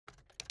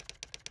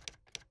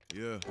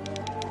Yeah.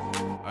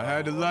 I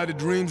had a lot of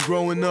dreams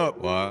growing up.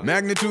 What?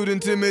 Magnitude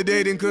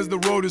intimidating cause the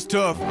road is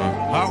tough.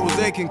 Heart was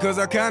aching cause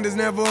I kinda's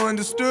never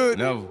understood.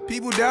 Never.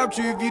 People doubt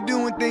you if you're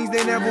doing things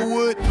they never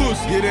would.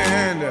 Pussy. Get a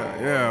hand out.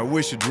 Yeah, I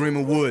wish a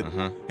dreamer would.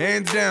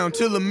 Hands down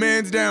till a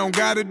man's down,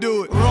 gotta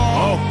do it.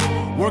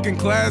 Oh, working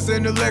class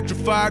and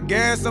electrified.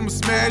 Gas, I'ma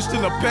smash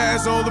till I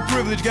pass all the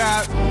privileged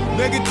guys.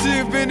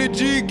 Negative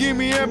energy, get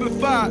me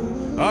amplified.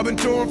 I've been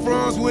touring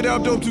France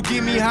without dope to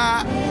get me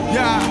high.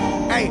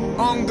 Yeah, hey,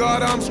 on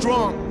God I'm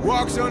strong.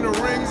 Walks on the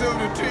rings of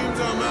the teams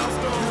I'm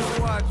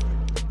outstrong. Watch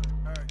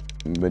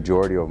me.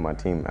 Majority of my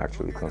team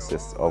actually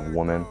consists of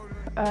women.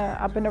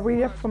 I've been a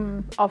reader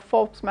of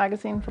Forbes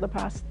magazine for the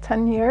past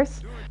 10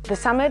 years. The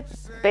summit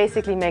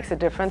basically makes a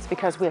difference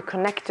because we are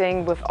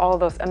connecting with all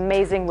those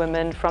amazing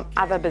women from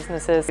other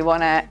businesses. We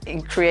want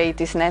to create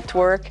this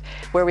network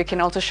where we can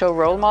also show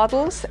role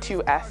models.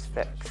 Two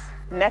aspects: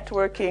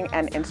 networking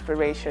and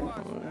inspiration.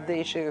 The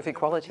issue of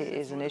equality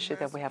is an issue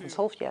that we haven't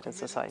solved yet in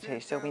society,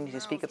 so we need to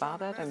speak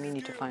about it and we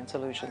need to find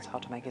solutions how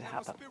to make it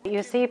happen.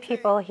 You see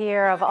people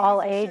here of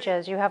all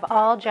ages, you have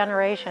all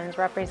generations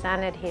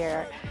represented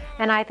here.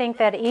 And I think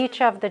that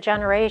each of the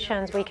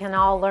generations we can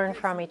all learn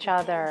from each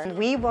other.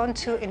 We want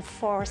to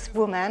enforce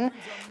women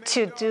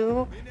to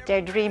do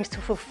their dreams, to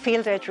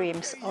fulfill their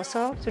dreams,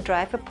 also to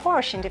drive a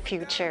Porsche in the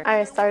future.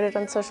 I started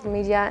on social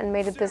media and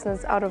made a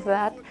business out of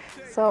that.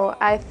 So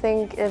I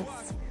think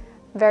it's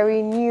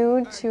very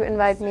new to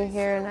invite me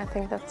here, and I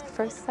think that's the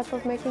first step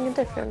of making a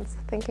difference,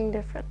 thinking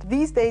different.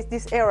 These days,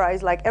 this era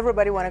is like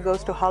everybody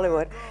goes to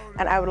Hollywood,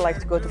 and I would like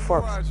to go to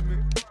Forbes.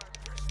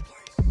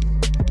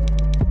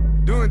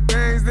 Doing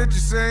things that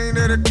you're saying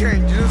that I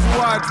can't, just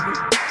watch me.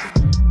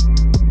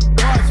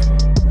 Watch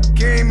me.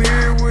 Came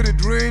here with a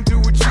dream to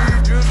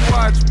achieve, just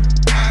watch me.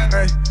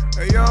 Hey,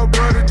 hey, yo,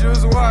 brother,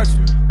 just watch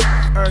me.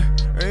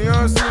 Hey.